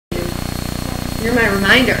You're my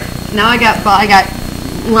reminder. Now I got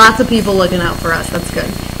lots of people looking out for us. That's good.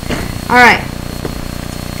 All right.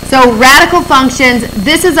 So radical functions,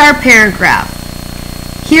 this is our parent graph.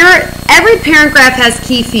 Here, every parent graph has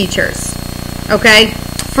key features. Okay?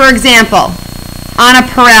 For example, on a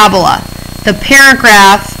parabola, the parent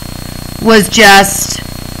graph was just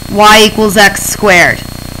y equals x squared.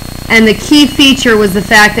 And the key feature was the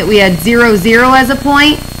fact that we had 0, 0 as a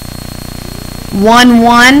point, 1,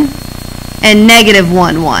 1, and negative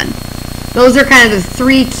 1, 1. Those are kind of the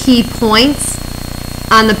three key points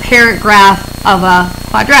on the parent graph of a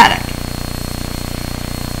quadratic.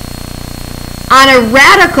 On a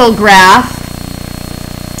radical graph,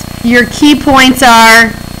 your key points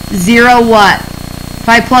are 0 what? If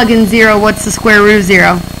I plug in 0, what's the square root of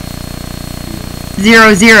 0?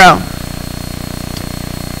 0, 0.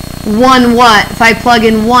 1 what? If I plug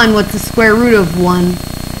in 1, what's the square root of 1?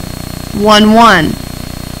 1, 1.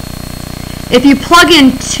 If you plug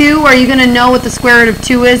in 2, are you going to know what the square root of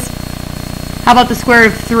 2 is? How about the square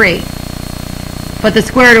root of 3? But the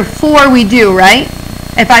square root of 4 we do, right?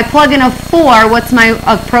 If I plug in a 4, what's my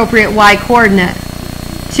appropriate y coordinate?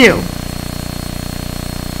 2.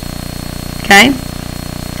 Okay?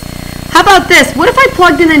 How about this? What if I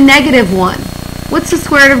plugged in a negative 1? What's the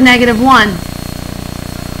square root of negative 1?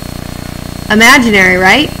 Imaginary,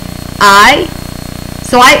 right?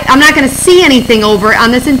 So I'm not going to see anything over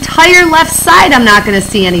on this entire left side. I'm not going to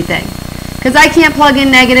see anything because I can't plug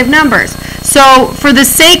in negative numbers. So for the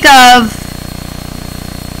sake of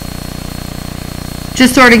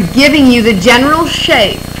just sort of giving you the general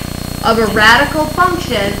shape of a radical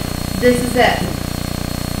function, this is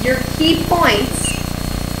it. Your key points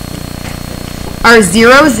are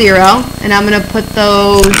 0, 0, and I'm going to put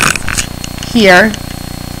those here.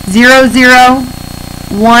 0, 0,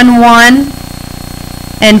 1, 1,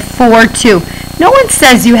 and 4, 2. No one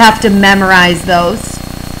says you have to memorize those.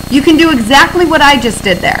 You can do exactly what I just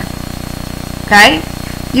did there. Okay?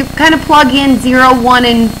 You kind of plug in 0, 1,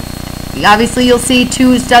 and obviously you'll see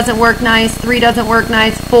 2 doesn't work nice, 3 doesn't work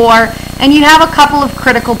nice, 4, and you have a couple of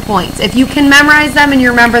critical points. If you can memorize them and you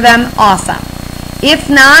remember them, awesome. If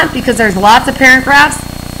not, because there's lots of parent graphs,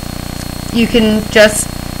 you can just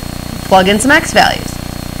plug in some x values.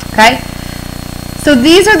 Okay? So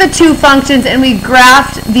these are the two functions, and we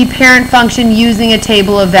graphed the parent function using a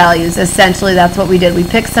table of values. Essentially, that's what we did. We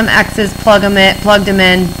picked some x's, plugged them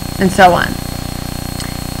in, and so on.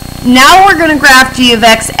 Now we're going to graph g of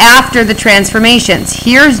x after the transformations.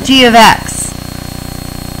 Here's g of x.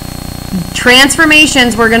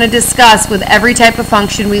 Transformations we're going to discuss with every type of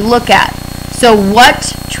function we look at. So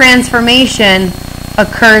what transformation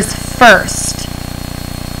occurs first?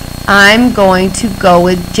 I'm going to go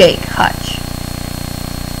with Jake Hutch.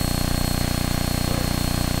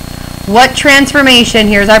 What transformation,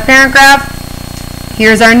 here's our parent graph,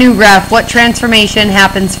 here's our new graph, what transformation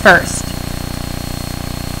happens first?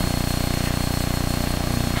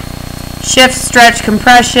 Shift, stretch,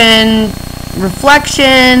 compression,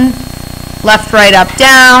 reflection, left, right, up,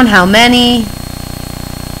 down, how many?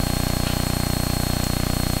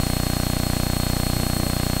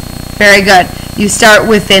 Very good. You start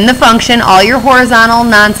within the function. All your horizontal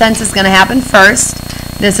nonsense is going to happen first.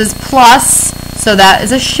 This is plus, so that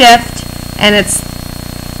is a shift, and it's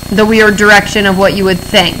the weird direction of what you would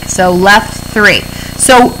think. So left 3.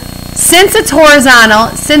 So since it's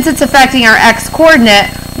horizontal, since it's affecting our x coordinate,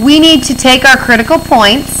 we need to take our critical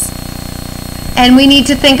points and we need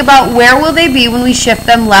to think about where will they be when we shift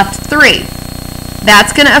them left 3.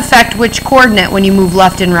 That's going to affect which coordinate when you move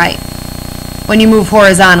left and right, when you move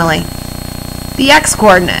horizontally. The x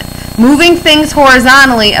coordinate. Moving things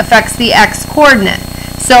horizontally affects the x coordinate.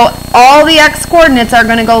 So all the x coordinates are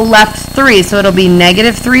going to go left 3. So it'll be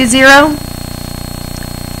negative 3, 0,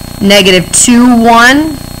 negative 2,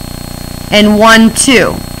 1, and 1,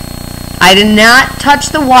 2. I did not touch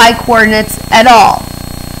the y coordinates at all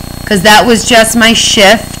because that was just my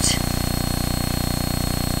shift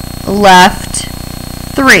left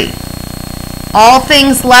 3. All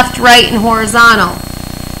things left, right, and horizontal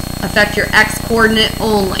affect your x coordinate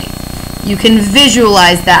only. You can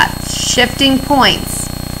visualize that. Shifting points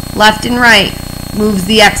left and right moves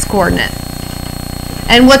the x coordinate.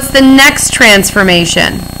 And what's the next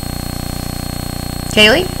transformation?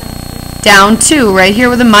 Kaylee? Down 2, right here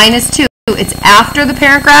with a minus 2. It's after the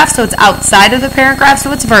parent graph, so it's outside of the parent graph,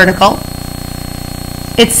 so it's vertical.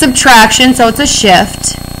 It's subtraction, so it's a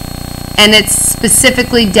shift. And it's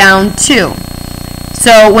specifically down 2.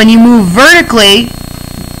 So when you move vertically,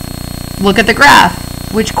 look at the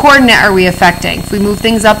graph. Which coordinate are we affecting if we move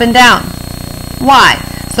things up and down? Y.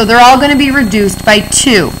 So they're all going to be reduced by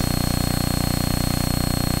 2.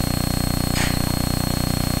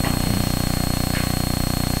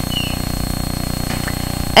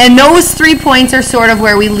 And those 3 points are sort of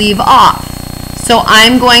where we leave off. So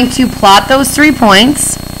I'm going to plot those 3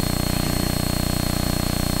 points.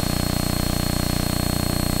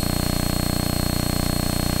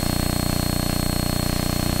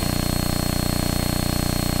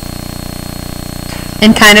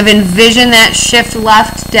 And kind of envision that shift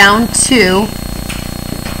left down 2.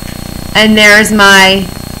 And there's my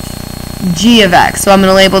g of x. So I'm going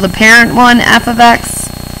to label the parent one f of x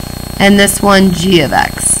and this one g of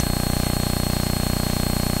x.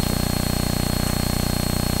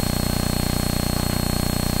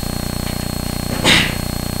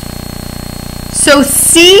 So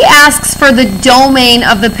C asks for the domain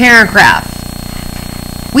of the parent graph.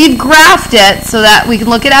 We've graphed it so that we can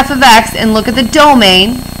look at f of x and look at the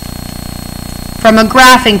domain from a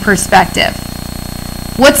graphing perspective.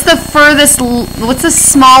 What's the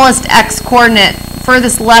smallest x coordinate,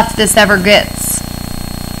 furthest left this ever gets?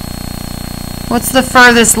 What's the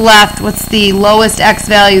furthest left? What's the lowest x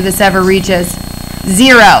value this ever reaches?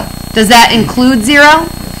 0. Does that include 0?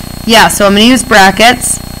 Yeah, so I'm going to use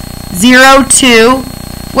brackets. 0, 2.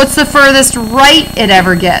 What's the furthest right it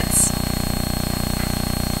ever gets?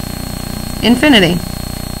 Infinity.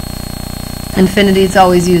 Infinity is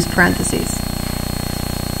always used parentheses.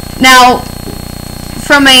 Now,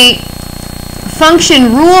 from a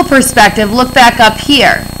function rule perspective, look back up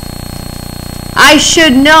here. I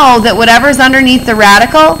should know that whatever's underneath the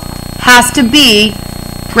radical has to be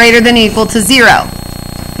greater than or equal to 0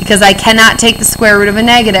 because I cannot take the square root of a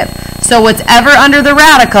negative. So whatever under the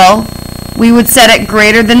radical, we would set it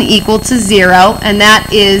greater than or equal to 0, and that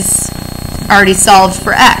is already solved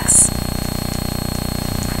for x.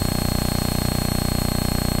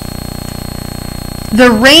 The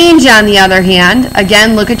range, on the other hand,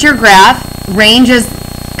 again, look at your graph. Range is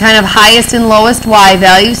kind of highest and lowest y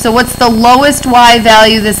value. So what's the lowest y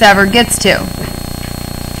value this ever gets to?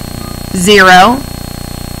 0.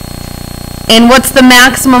 And what's the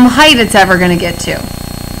maximum height it's ever going to get to?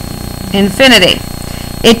 Infinity.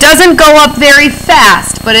 It doesn't go up very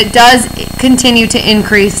fast, but it does continue to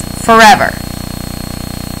increase forever.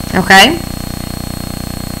 Okay?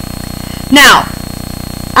 Now,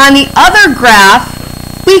 on the other graph,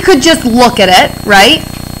 we could just look at it, right,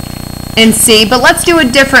 and see, but let's do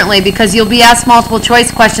it differently because you'll be asked multiple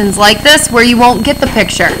choice questions like this where you won't get the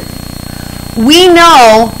picture. We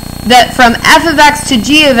know that from f of x to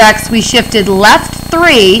g of x, we shifted left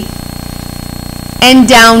 3 and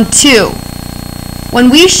down 2. When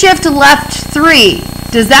we shift left 3,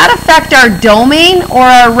 does that affect our domain or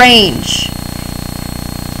our range?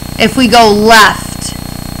 If we go left,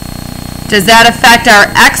 does that affect our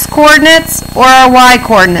x coordinates or our y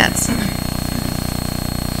coordinates?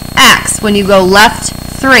 X, when you go left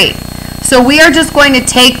 3. So we are just going to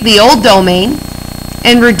take the old domain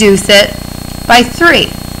and reduce it by 3.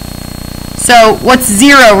 So what's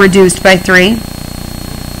 0 reduced by 3?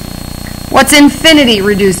 What's infinity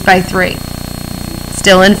reduced by 3?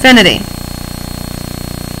 Still infinity.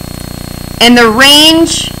 And the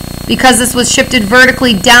range, because this was shifted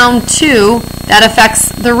vertically down 2, that affects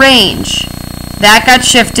the range. That got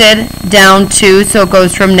shifted down 2, so it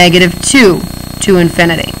goes from -2 to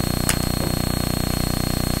infinity.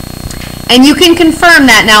 And you can confirm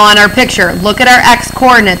that now on our picture. Look at our x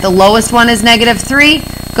coordinate. The lowest one is -3,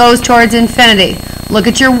 goes towards infinity. Look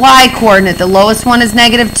at your y coordinate. The lowest one is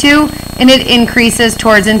 -2, and it increases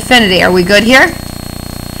towards infinity. Are we good here?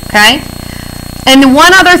 Okay? And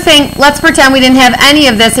one other thing, let's pretend we didn't have any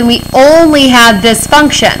of this and we only had this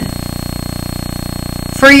function.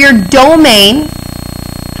 For your domain,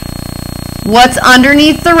 what's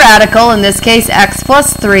underneath the radical, in this case x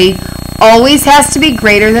plus 3, always has to be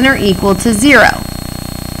greater than or equal to 0.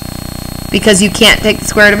 Because you can't take the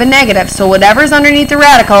square root of a negative. So whatever's underneath the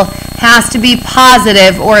radical has to be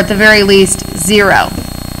positive or at the very least 0.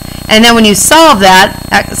 And then when you solve that,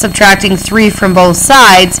 subtracting 3 from both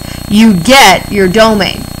sides, you get your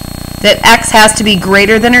domain. That x has to be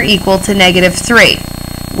greater than or equal to -3,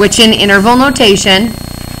 which in interval notation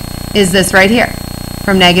is this right here,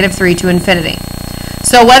 from -3 to infinity.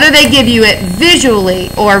 So whether they give you it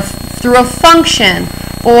visually or through a function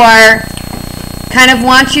or kind of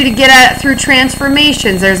want you to get at it through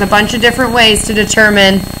transformations, there's a bunch of different ways to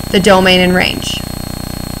determine the domain and range.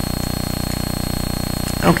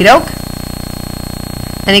 Okie doke.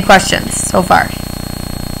 Any questions so far?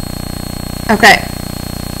 Okay.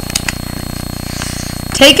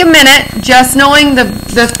 Take a minute, just knowing the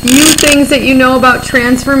few things that you know about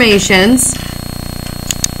transformations,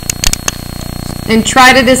 and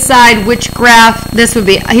try to decide which graph this would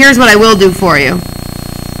be. Here's what I will do for you.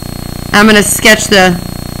 I'm going to sketch the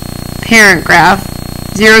parent graph,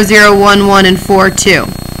 0, 0, 1, 1, and 4, 2.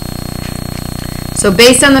 So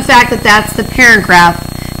based on the fact that that's the parent graph,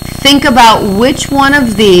 think about which one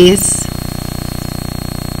of these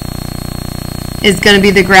is going to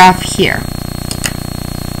be the graph here.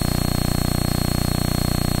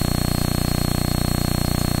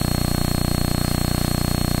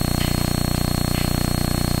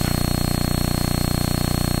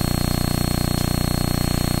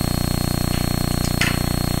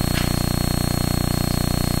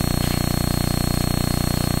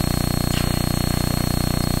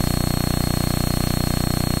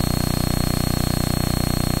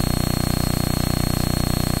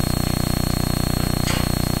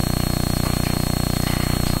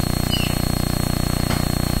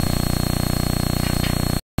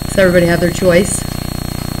 Does everybody have their choice?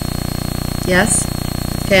 Yes?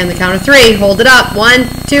 Okay, on the count of 3, hold it up. 1,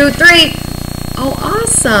 2, 3. Oh,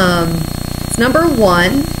 awesome. It's number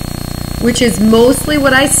 1, which is mostly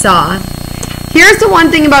what I saw. Here's the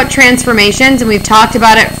one thing about transformations, and we've talked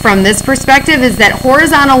about it from this perspective, is that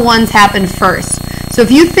horizontal ones happen first. So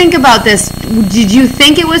if you think about this, did you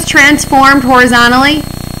think it was transformed horizontally?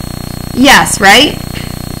 Yes, right?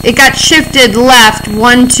 It got shifted left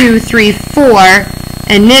 1, 2, 3, 4.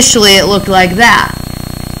 Initially, it looked like that.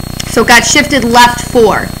 So it got shifted left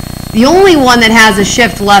 4. The only one that has a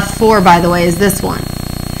shift left 4, by the way, is this one.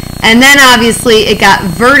 And then, obviously, it got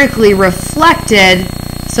vertically reflected,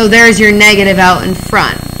 so there's your negative out in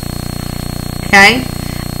front. Okay?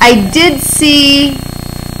 I did see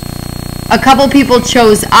a couple people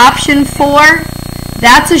chose option 4.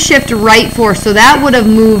 That's a shift right 4, so that would have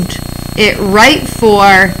moved it right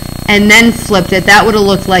 4 and then flipped it. That would have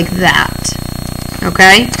looked like that.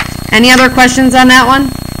 Okay? Any other questions on that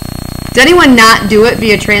one? Did anyone not do it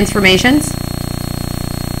via transformations?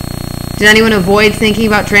 Did anyone avoid thinking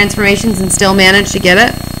about transformations and still manage to get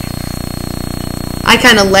it? I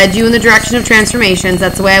kind of led you in the direction of transformations.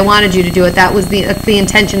 That's the way I wanted you to do it. That's the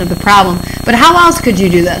intention of the problem. But how else could you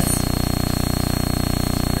do this?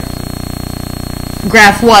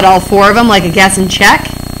 Graph what? All 4 of them like a guess and check?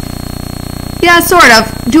 Yeah, sort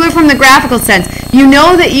of. Do it from the graphical sense. You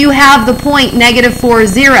know that you have the point -4,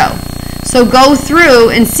 0. So go through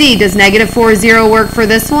and see, does -4, 0 work for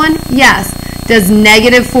this one? Yes. Does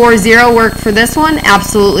 -4, 0 work for this one?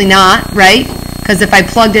 Absolutely not, right? Because if I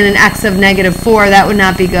plugged in an x of -4, that would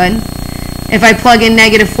not be good. If I plug in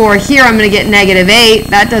 -4 here, I'm going to get -8.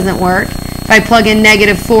 That doesn't work. If I plug in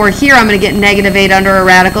 -4 here, I'm going to get -8 under a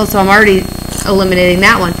radical, so I'm already eliminating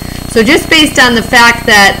that one. So just based on the fact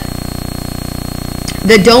that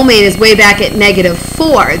the domain is way back at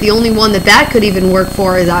 -4, the only one that could even work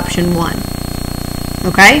for is option 1.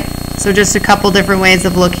 Okay? So just a couple different ways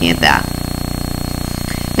of looking at that.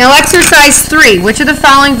 Now exercise 3, which of the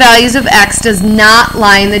following values of x does not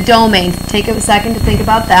lie in the domain? Take a second to think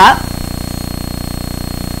about that.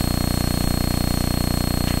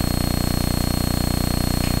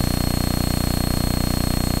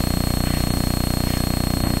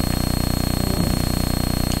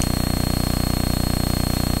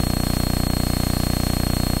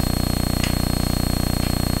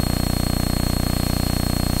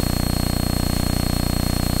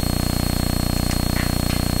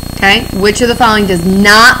 Okay, which of the following does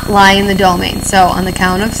not lie in the domain? So on the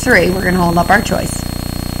count of 3, we're going to hold up our choice.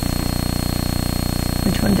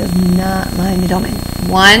 Which one does not lie in the domain?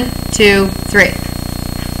 1, 2, 3.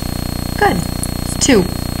 Good. It's 2.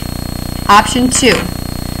 Option 2.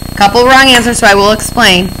 Couple wrong answers, so I will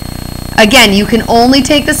explain. Again, you can only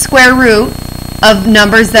take the square root of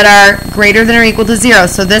numbers that are greater than or equal to 0.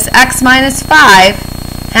 So this x minus 5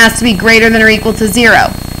 has to be greater than or equal to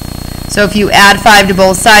 0. So if you add 5 to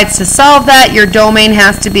both sides to solve that, your domain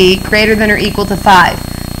has to be greater than or equal to 5.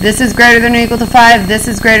 This is greater than or equal to 5, this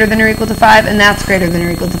is greater than or equal to 5, and that's greater than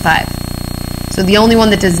or equal to 5. So the only one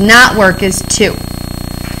that does not work is 2.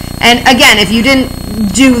 And again, if you didn't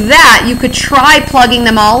do that, you could try plugging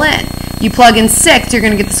them all in. You plug in 6, you're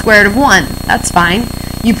going to get the square root of 1. That's fine.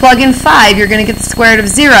 You plug in 5, you're going to get the square root of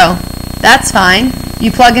 0. That's fine.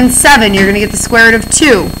 You plug in 7, you're going to get the square root of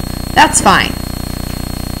 2. That's fine.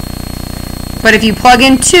 But if you plug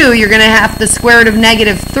in 2, you're going to have the square root of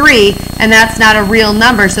 -3, and that's not a real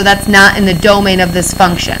number, so that's not in the domain of this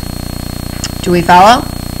function. Do we follow?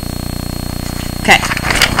 Okay.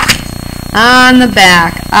 On the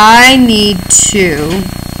back, I need to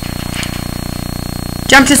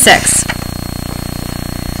jump to 6.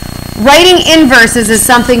 Writing inverses is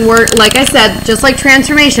something we're, like I said, just like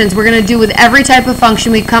transformations, we're going to do with every type of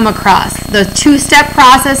function we come across. The 2-step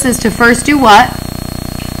process is to first do what?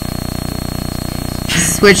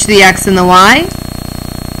 Switch the x and the y,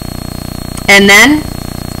 and then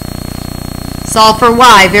solve for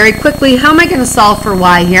y. Very quickly, how am I going to solve for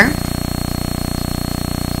y here?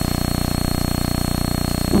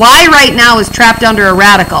 y right now is trapped under a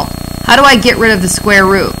radical. How do I get rid of the square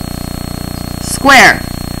root? Square.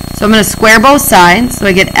 So I'm going to square both sides. So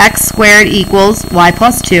I get x squared equals y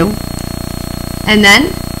plus 2. And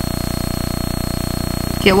then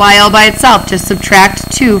get y all by itself. Just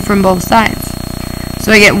subtract 2 from both sides.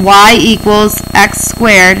 So I get y equals x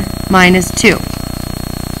squared minus 2.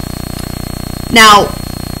 Now,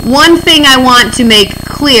 one thing I want to make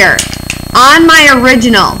clear. On my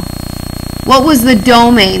original, what was the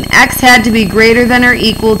domain? X had to be greater than or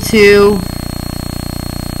equal to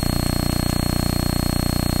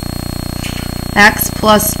x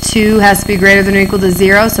plus 2 has to be greater than or equal to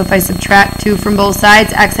 0. So if I subtract 2 from both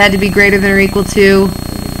sides, x had to be greater than or equal to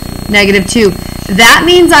negative 2. That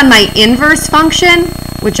means on my inverse function,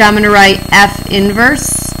 which I'm going to write f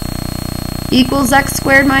inverse equals x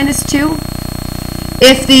squared minus 2.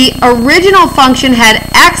 If the original function had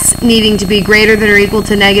x needing to be greater than or equal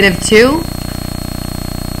to negative 2,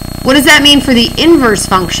 what does that mean for the inverse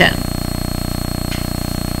function?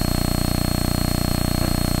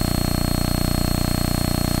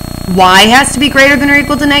 Y has to be greater than or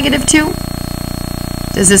equal to negative 2?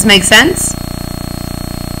 Does this make sense?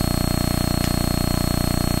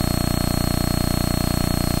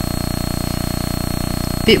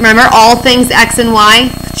 Remember, all things x and y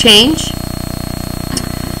change.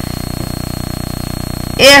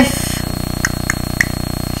 If,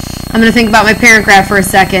 I'm going to think about my parent graph for a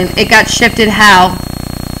second. It got shifted how?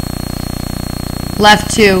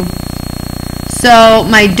 Left 2. So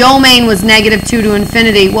my domain was negative 2 to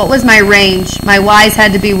infinity. What was my range? My y's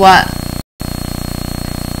had to be what?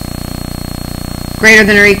 Greater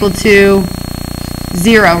than or equal to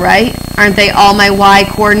 0, right? Aren't they all my y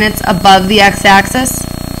coordinates above the x-axis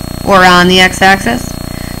or on the x-axis?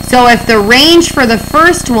 So if the range for the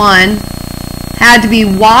first one had to be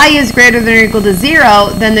y is greater than or equal to 0,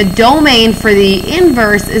 then the domain for the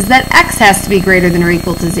inverse is that x has to be greater than or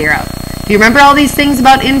equal to 0. Do you remember all these things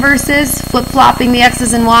about inverses? Flip-flopping the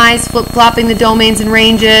x's and y's, flip-flopping the domains and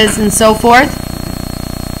ranges, and so forth.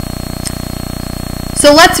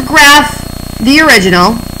 So let's graph the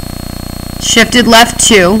original. Shifted left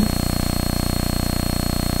 2.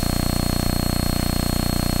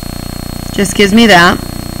 Just gives me that.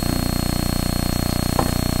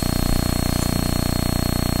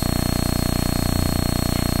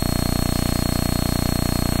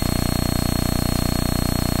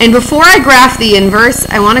 And before I graph the inverse,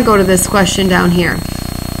 I want to go to this question down here.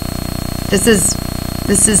 This is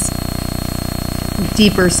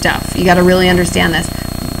deeper stuff. You got to really understand this.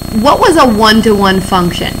 What was a one-to-one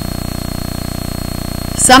function?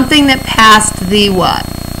 Something that passed the what?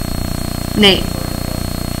 Name.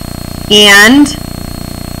 And,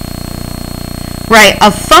 right, a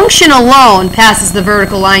function alone passes the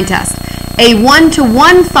vertical line test. A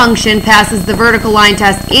one-to-one function passes the vertical line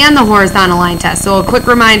test and the horizontal line test. So a quick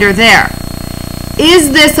reminder there.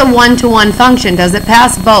 Is this a one-to-one function? Does it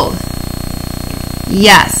pass both?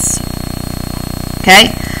 Yes.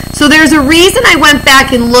 Okay? So there's a reason I went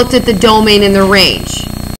back and looked at the domain and the range.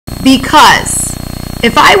 Because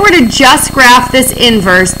if I were to just graph this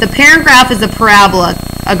inverse, the parent graph is a parabola.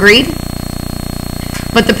 Agreed?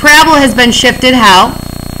 But the parabola has been shifted how?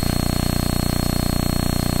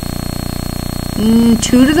 2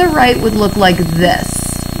 to the right would look like this,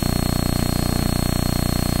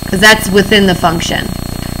 because that's within the function.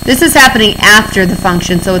 This is happening after the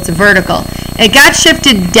function, so it's a vertical. It got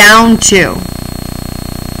shifted down 2.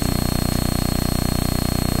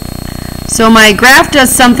 So my graph does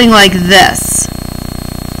something like this.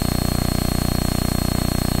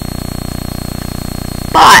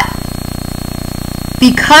 But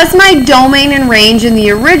because my domain and range in the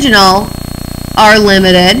original are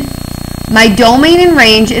limited, my domain and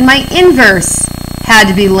range in my inverse had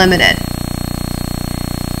to be limited.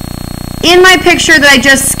 In my picture that I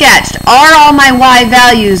just sketched, are all my y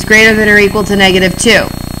values greater than or equal to negative 2?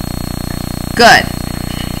 Good.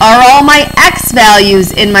 Are all my x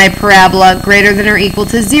values in my parabola greater than or equal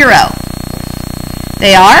to 0?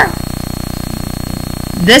 They are.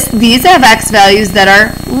 These have x values that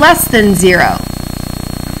are less than 0.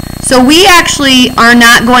 So we actually are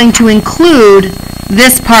not going to include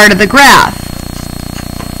this part of the graph,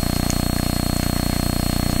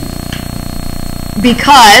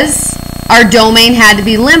 because our domain had to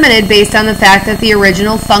be limited based on the fact that the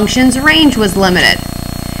original function's range was limited.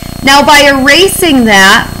 Now by erasing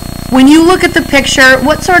that, when you look at the picture,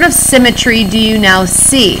 what sort of symmetry do you now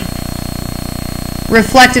see?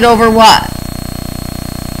 Reflected over what?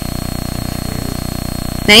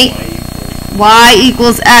 Nate? Y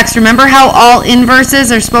equals x. Remember how all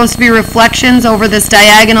inverses are supposed to be reflections over this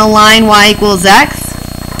diagonal line y equals x?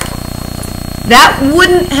 That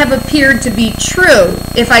wouldn't have appeared to be true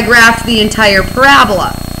if I graphed the entire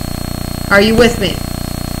parabola. Are you with me?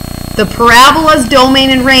 The parabola's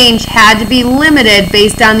domain and range had to be limited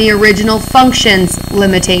based on the original function's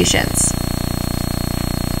limitations.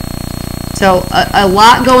 So a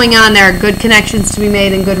lot going on there, good connections to be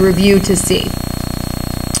made and good review to see.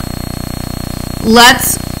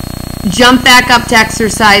 Let's jump back up to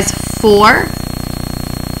exercise 4.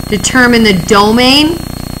 Determine the domain.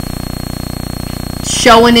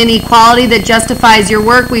 Show an inequality that justifies your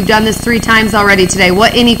work. We've done this 3 times already today.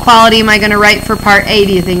 What inequality am I going to write for part A,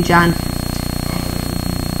 do you think, John?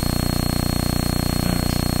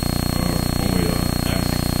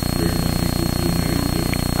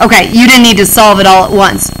 Okay, you didn't need to solve it all at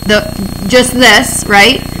once. Just this,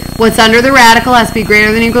 right? What's under the radical has to be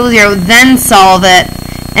greater than or equal to 0. Then solve it,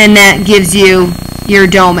 and that gives you your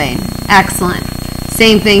domain. Excellent.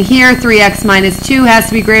 Same thing here, 3x minus 2 has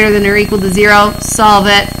to be greater than or equal to 0. Solve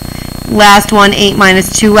it. Last one, 8 minus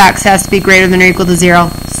 2x has to be greater than or equal to 0.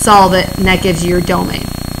 Solve it, and that gives you your domain.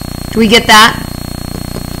 Do we get that?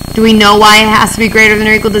 Do we know why it has to be greater than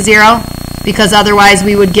or equal to 0? Because otherwise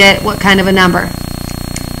we would get what kind of a number?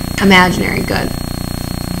 Imaginary, good.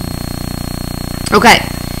 Okay,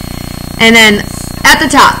 and then at the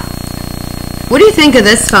top, what do you think of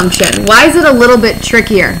this function? Why is it a little bit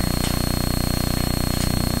trickier?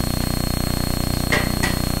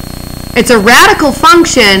 It's a radical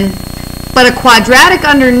function, but a quadratic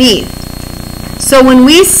underneath. So when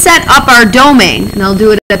we set up our domain, and I'll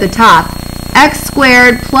do it at the top, x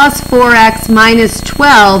squared plus 4x minus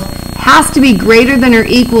 12 has to be greater than or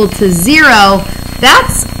equal to 0.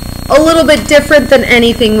 That's a little bit different than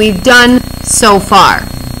anything we've done so far.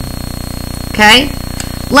 Okay?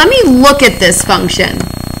 Let me look at this function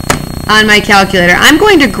on my calculator. I'm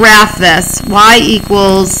going to graph this. Y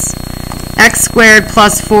equals x squared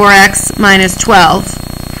plus 4x minus 12.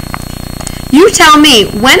 You tell me,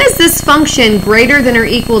 when is this function greater than or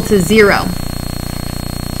equal to 0?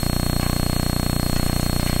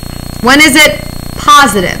 When is it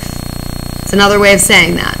positive? That's another way of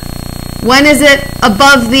saying that. When is it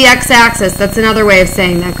above the x-axis? That's another way of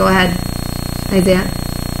saying that. Go ahead, Isaiah.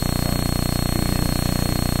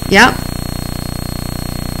 Yep.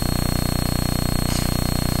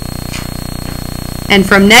 And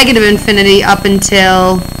from negative infinity up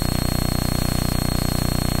until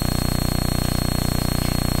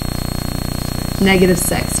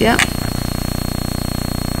 -6, yep.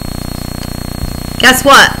 Guess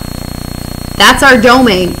what? That's our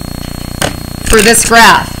domain for this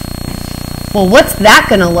graph. Well, what's that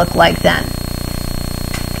going to look like then?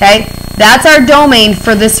 Okay, that's our domain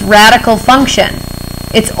for this radical function.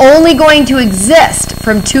 It's only going to exist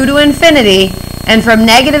from 2 to infinity and from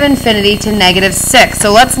negative infinity to -6.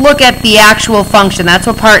 So let's look at the actual function. That's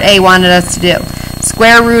what part A wanted us to do.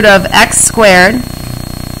 Square root of x squared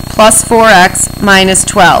plus 4x minus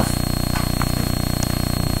 12.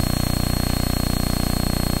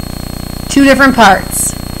 2 different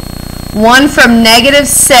parts. One from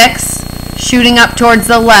 -6 shooting up towards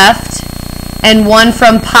the left, and one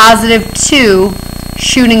from +2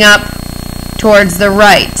 shooting up towards the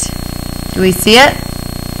right. Do we see it?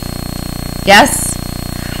 Yes?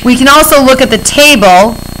 We can also look at the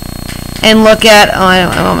table and look at, oh, I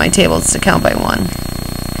want my tables to count by 1.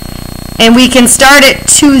 And we can start at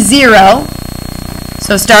 2, 0.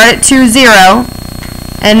 So start at 2, 0,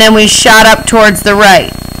 and then we shot up towards the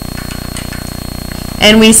right.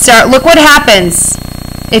 And we start, look what happens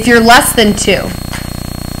if you're less than 2.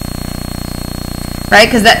 Right?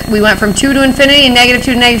 Because we went from 2 to infinity and -2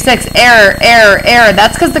 to -6. Error, error, error.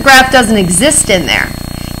 That's because the graph doesn't exist in there.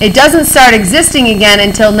 It doesn't start existing again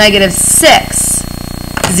until -6,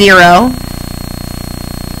 0,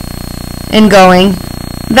 and going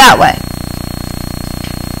that way.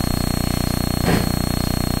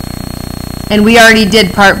 And we already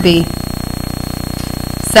did part B.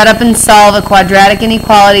 Set up and solve a quadratic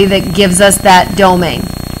inequality that gives us that domain.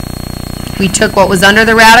 We took what was under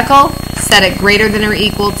the radical, set it greater than or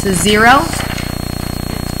equal to 0,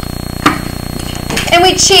 and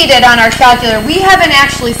we cheated on our calculator. We haven't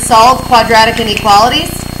actually solved quadratic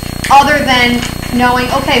inequalities other than knowing,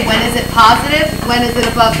 okay, when is it positive? When is it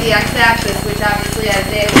above the x-axis? Which obviously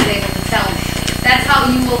Isaiah was able to tell me. That's how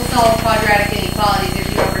you will solve quadratic inequalities if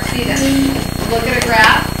you ever see them. Look at a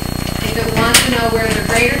graph. If it wants to know where they're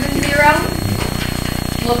greater than 0,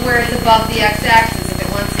 look where it's above the x-axis. If it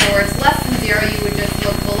wants to know where it's less than 0, you would just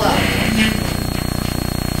look below.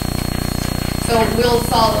 So we'll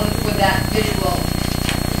solve them with that visual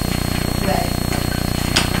way.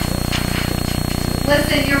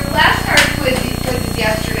 Listen, your flashcard quizzes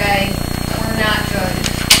yesterday were not good.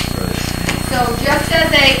 So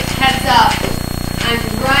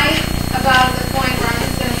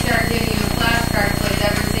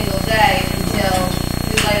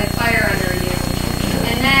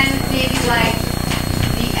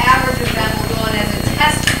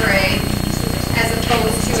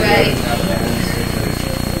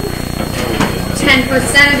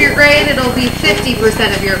 10% of your grade, it'll be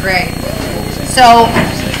 50% of your grade. So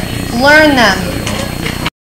learn them.